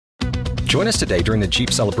Join us today during the Jeep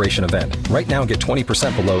Celebration event. Right now, get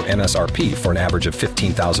 20% below MSRP for an average of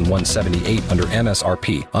 $15,178 under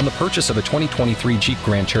MSRP on the purchase of a 2023 Jeep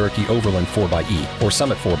Grand Cherokee Overland 4xE or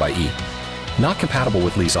Summit 4xE. Not compatible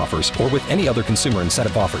with lease offers or with any other consumer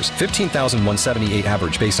incentive offers. $15,178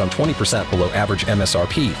 average based on 20% below average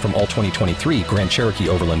MSRP from all 2023 Grand Cherokee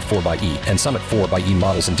Overland 4xE and Summit 4xE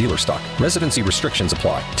models in dealer stock. Residency restrictions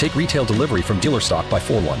apply. Take retail delivery from dealer stock by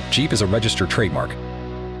 4/1. Jeep is a registered trademark.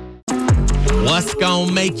 What's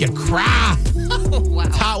gonna make you cry? Wow.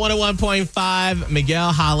 Hot 101.5,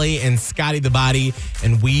 Miguel, Holly, and Scotty the Body.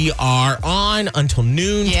 And we are on until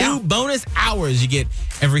noon. Yeah. 2 bonus hours you get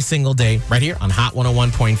every single day right here on Hot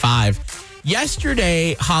 101.5.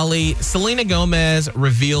 Yesterday, Holly, Selena Gomez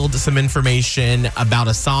revealed some information about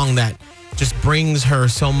a song that just brings her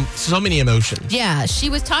so many emotions. Yeah,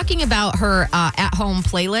 she was talking about her at-home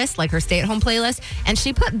playlist, like her stay-at-home playlist, and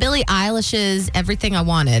she put Billie Eilish's Everything I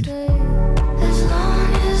Wanted.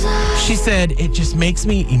 She said, it just makes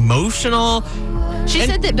me emotional. She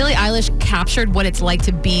said that Billie Eilish captured what it's like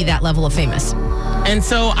to be that level of famous. And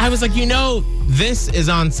so I was like, this is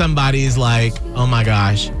on somebody's like, oh my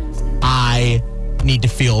gosh, I need to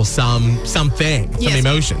feel some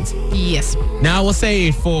emotions. Yes. Now I will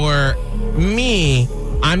say for me,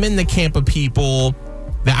 I'm in the camp of people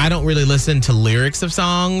that I don't really listen to lyrics of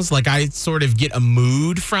songs. Like I sort of get a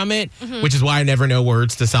mood from it, which is why I never know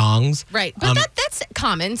words to songs. Right. But that's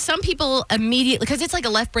common. Some people immediately, because it's like a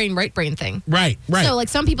left brain, right brain thing. Right. So like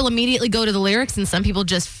some people immediately go to the lyrics and some people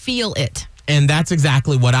just feel it. And that's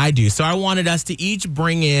exactly what I do. So I wanted us to each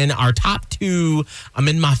bring in our top 2 I'm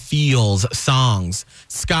in my feels songs.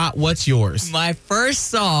 Scott, what's yours? My first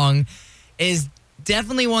song is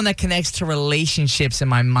definitely one that connects to relationships in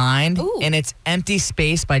my mind. Ooh. And it's Empty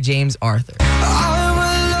Space by James Arthur. I'm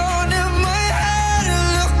alone in my head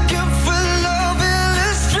looking for love in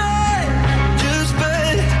a stranger's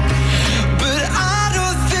bed, but I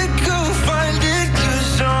don't think I'll find it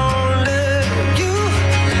 'cause only you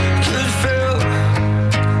could fill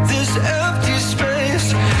this empty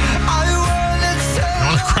space. I I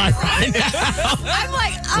want to cry right now. I'm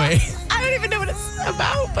like, Wait. I don't even know what it's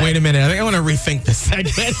about. But Wait a minute. I think I want to rethink this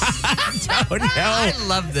segment. I don't know. I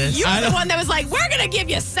love this. you were the one that was like, we're going to give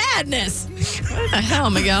you sadness. What the hell,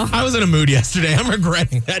 Miguel? I was in a mood yesterday. I'm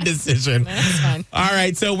regretting that decision. That's fine. All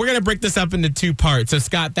right, so we're going to break this up into 2 parts. So,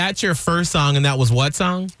 Scott, that's your first song, and that was what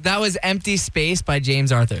song? That was Empty Space by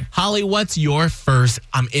James Arthur. Holly, what's your first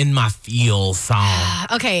I'm in my feels song?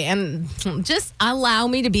 Okay, and just allow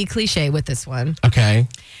me to be cliche with this one. Okay.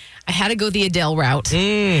 I had to go the Adele route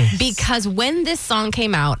because when this song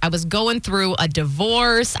came out, I was going through a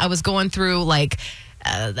divorce. I was going through like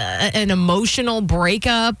an emotional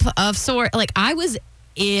breakup of sort. Like I was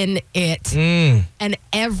in it. And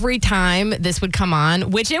every time this would come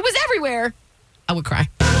on, which it was everywhere, I would cry.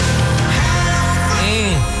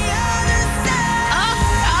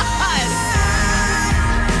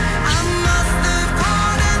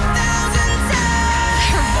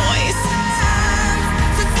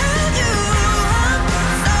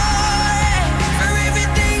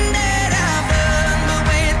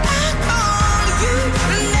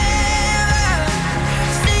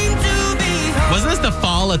 Wasn't this the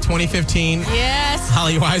fall of 2015? Yes.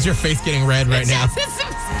 Holly, why is your face getting red right now?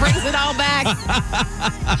 Brings it all back.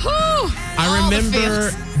 Whew. I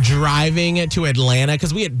remember driving to Atlanta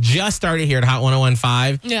because we had just started here at Hot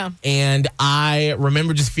 101.5. Yeah. And I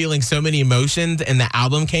remember just feeling so many emotions, and the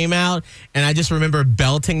album came out, and I just remember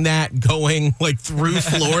belting that going like through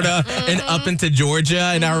Florida and up into Georgia.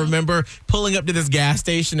 And I remember pulling up to this gas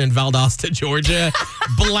station in Valdosta, Georgia,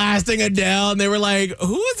 blasting Adele, and they were like,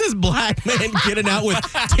 who is this black man getting out with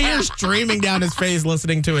tears streaming down his face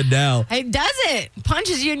listening to Adele? It does it.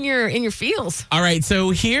 Punches you in your feels. All right, so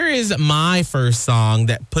here is my first song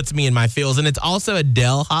that puts me in my feels, and it's also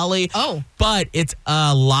Adele, Holly. Oh. But it's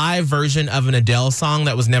a live version of an Adele song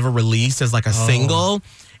that was never released as like a single.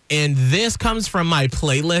 And this comes from my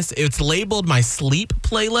playlist. It's labeled my sleep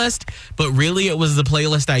playlist, but really it was the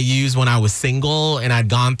playlist I used when I was single and I'd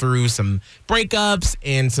gone through some breakups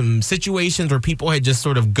and some situations where people had just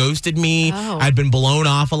sort of ghosted me. Oh. I'd been blown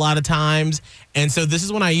off a lot of times. And so this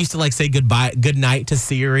is when I used to like say good night to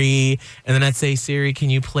Siri. And then I'd say, Siri, can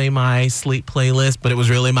you play my sleep playlist? But it was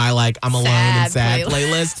really my like I'm alone and sad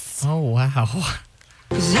playlist. Oh, wow.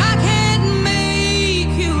 'Cause I can't make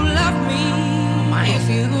you love me if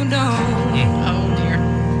you don't. Oh, dear.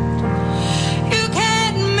 You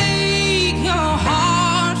can't make your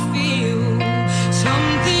heart feel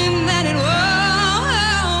something that it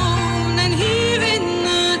won't. And here in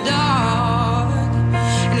the dark,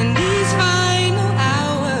 and in these final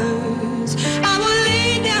hours, I will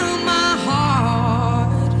lay down my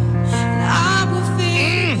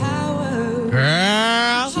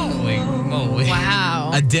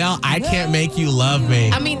Adele, I Can't Make You Love Me.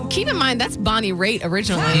 I mean, keep in mind, that's Bonnie Raitt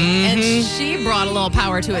originally, and she brought a little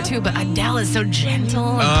power to it too, but Adele is so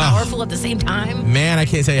gentle and powerful at the same time. Man, I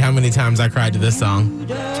can't tell you how many times I cried to this song.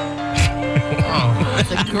 It's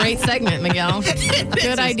a great segment, Miguel.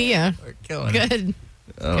 Good idea. Killing Good.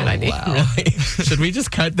 Good idea. Wow. Really? Should we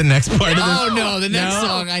just cut the next part of this? Oh, no. The next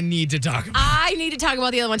song I need to talk about. I need to talk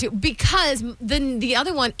about the other one too, because the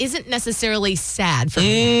other one isn't necessarily sad for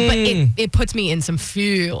me, but it puts me in some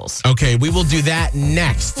feels. Okay, we will do that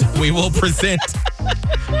next. We will present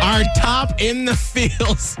our top in the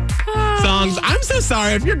feels songs. I'm so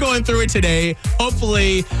sorry if you're going through it today.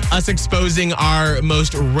 Hopefully, us exposing our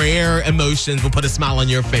most rare emotions will put a smile on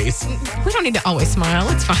your face. We don't need to always smile.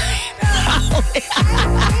 It's fine.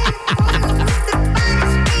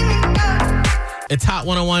 It's Hot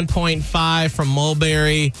 101.5 from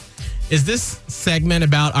Mulberry. Is this segment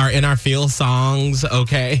about our In Our Feel songs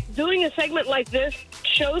okay? Doing a segment like this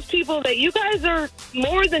shows people that you guys are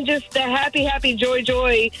more than just the happy,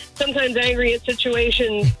 joy, sometimes angry at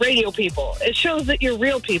situations radio people. It shows that you're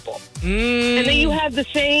real people. And that you have the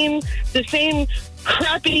same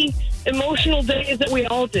crappy emotional days that we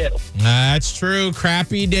all do. That's true.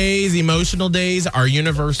 Crappy days, emotional days are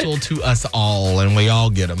universal to us all, and we all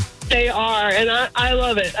get them. They are, and I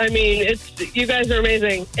love it. I mean, you guys are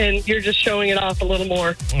amazing, and you're just showing it off a little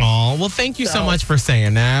more. Oh, well, thank you so much for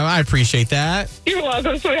saying that. I appreciate that. You're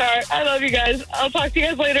welcome, sweetheart. I love you guys. I'll talk to you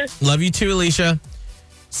guys later. Love you too, Alicia.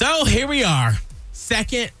 So here we are.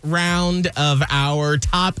 Second round of our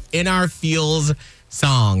top In Our Feels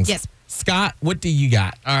songs. Yes. Scott, what do you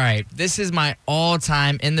got? All right, this is my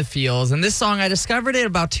all-time In the Feels, and this song, I discovered it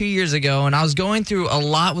about 2 years ago, and I was going through a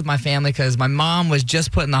lot with my family because my mom was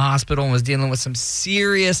just put in the hospital and was dealing with some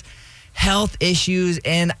serious health issues,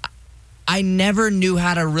 and I never knew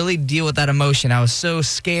how to really deal with that emotion. I was so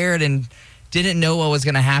scared and didn't know what was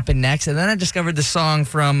going to happen next, and then I discovered the song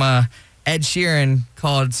from Ed Sheeran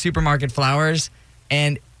called Supermarket Flowers,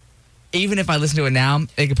 and even if I listen to it now,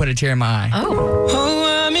 it could put a tear in my eye. Oh,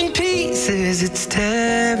 I'm in pieces, it's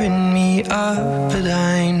tearing me up, but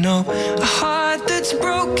I know a heart that's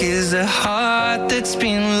broke is a heart that's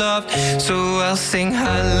been loved, so I'll sing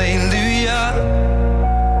hallelujah.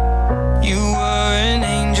 You were an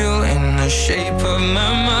angel in the shape of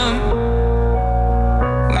my mom.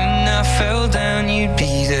 When I fell down, you'd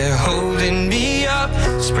be there holding me up.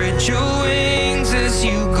 Spread your wings as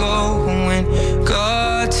you go. When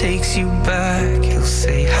God takes you back, he'll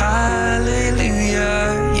say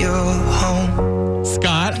hallelujah, you're home.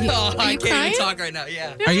 Scott, Oh, I you can't crying? even talk right now.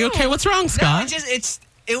 Yeah. are you okay? What's wrong, No, Scott?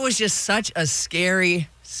 it was just such a scary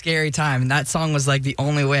time, and that song was like the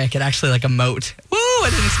only way I could actually like emote. Woo! I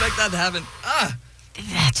didn't expect that to happen.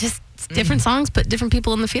 Just it's different songs, put different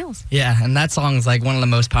people in the feels. Yeah, and that song is like one of the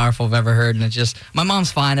most powerful I've ever heard, and it's just my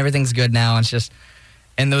mom's fine, everything's good now. And it's just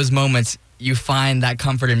in those moments you find that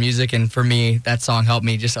comfort in music, and for me, that song helped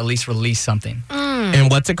me just at least release something. And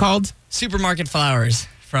what's it called? Supermarket Flowers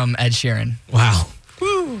from Ed Sheeran. Wow.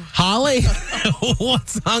 Holly, what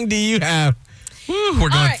song do you have? Woo, we're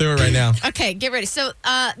going All right. through it right now. Okay, get ready. So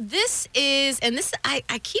this is, and this I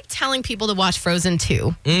keep telling people to watch Frozen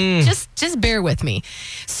 2. Just bear with me.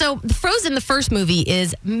 So Frozen, the first movie,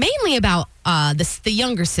 is mainly about the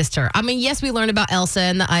younger sister. I mean, yes, we learn about Elsa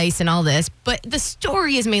and the ice and all this, but the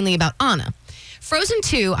story is mainly about Anna. Frozen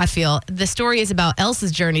 2, I feel, the story is about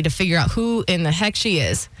Elsa's journey to figure out who in the heck she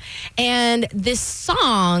is. And this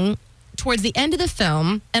song, towards the end of the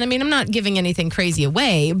film, and I mean, I'm not giving anything crazy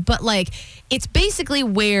away, but like, it's basically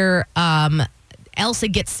where Elsa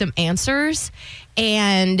gets some answers.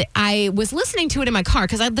 And I was listening to it in my car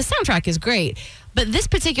because the soundtrack is great. But this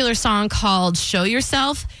particular song called Show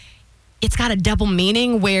Yourself, it's got a double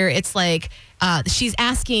meaning where it's like she's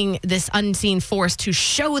asking this unseen force to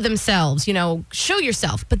show themselves, show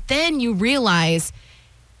yourself. But then you realize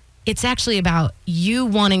it's actually about you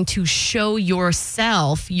wanting to show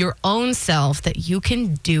yourself, your own self, that you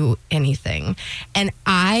can do anything. And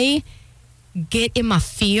I get in my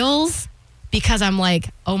feels because I'm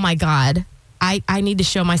like, oh my God, I need to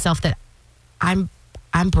show myself that I'm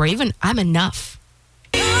brave and I'm enough.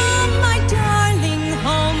 Come, my darling,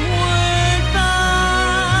 homeward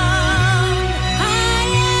bound. I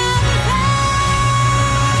am found.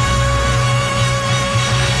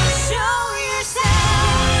 Show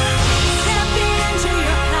yourself, step into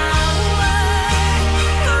your power,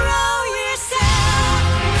 throw yourself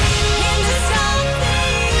into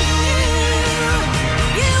something new.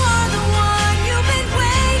 You are the one you've been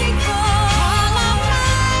waiting for. All of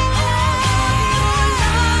my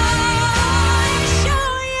life.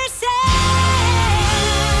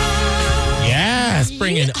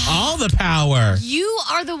 the power. You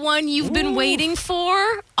are the one you've been waiting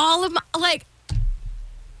for. All of my, like,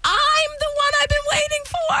 I'm the one I've been waiting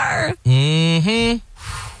for.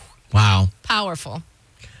 Wow. Powerful.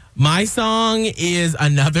 My song is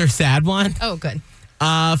another sad one Oh, good.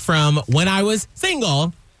 from when I was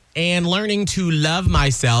single and learning to love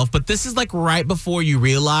myself. But this is like right before you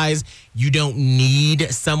realize you don't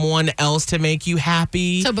need someone else to make you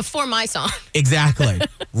happy. So before my song. Exactly.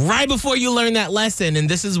 Right before you learn that lesson. And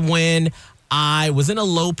this is when I was in a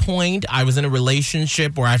low point. I was in a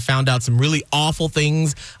relationship where I found out some really awful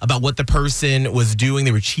things about what the person was doing.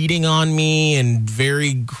 They were cheating on me in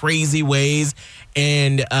very crazy ways.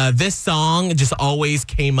 And this song just always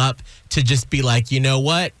came up to just be like, you know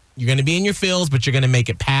what? You're going to be in your feels, but you're going to make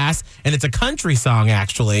it pass. And it's a country song,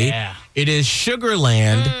 actually. Yeah. It is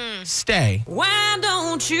Sugarland, Stay. Why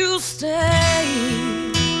don't you stay?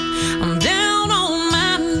 I'm down on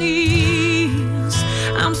my knees.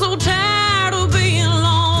 I'm so tired of being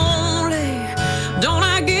lonely. Don't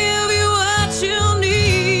I give you what you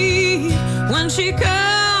need when she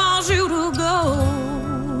calls you to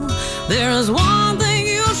go? There is one thing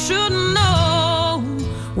you should know.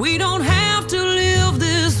 We don't have to live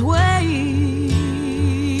this way.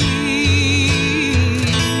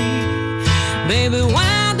 Baby,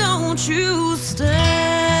 why don't you stay?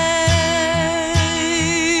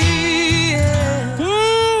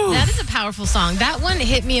 That is a powerful song. That one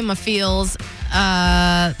hit me in my feels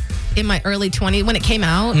in my early 20s when it came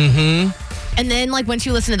out. Mm-hmm. And then, like, once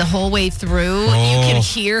you listen to the whole way through, you can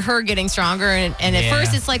hear her getting stronger. And at Yeah.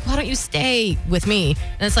 first, it's like, why don't you stay with me?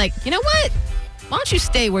 And it's like, you know what? Why don't you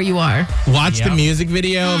stay where you are? Watch the Yep. music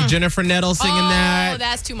video of Jennifer Nettle singing Oh, that.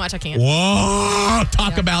 that's too much. I can't. Whoa,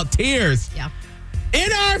 talk about tears. Yeah.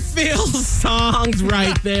 In our feels songs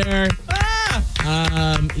right there.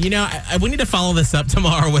 You know, we need to follow this up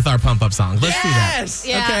tomorrow with our pump up songs. Let's Yes!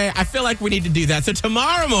 do that. Yeah. Okay, I feel like we need to do that. So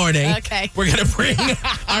tomorrow morning, Okay. we're going to bring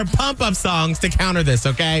our pump up songs to counter this,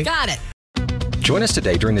 okay? Got it. Join us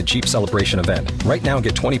today during the Jeep Celebration event. Right now,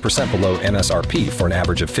 get 20% below MSRP for an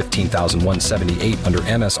average of $15,178 under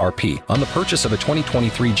MSRP on the purchase of a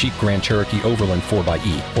 2023 Jeep Grand Cherokee Overland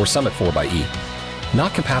 4xE or Summit 4xE.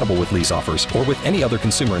 Not compatible with lease offers or with any other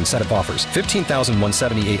consumer incentive offers.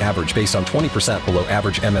 $15,178 average based on 20% below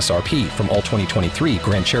average MSRP from all 2023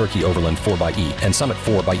 Grand Cherokee Overland 4xE and Summit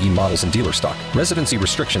 4xE models in dealer stock. Residency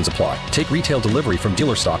restrictions apply. Take retail delivery from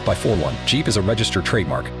dealer stock by 4/1. Jeep is a registered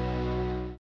trademark.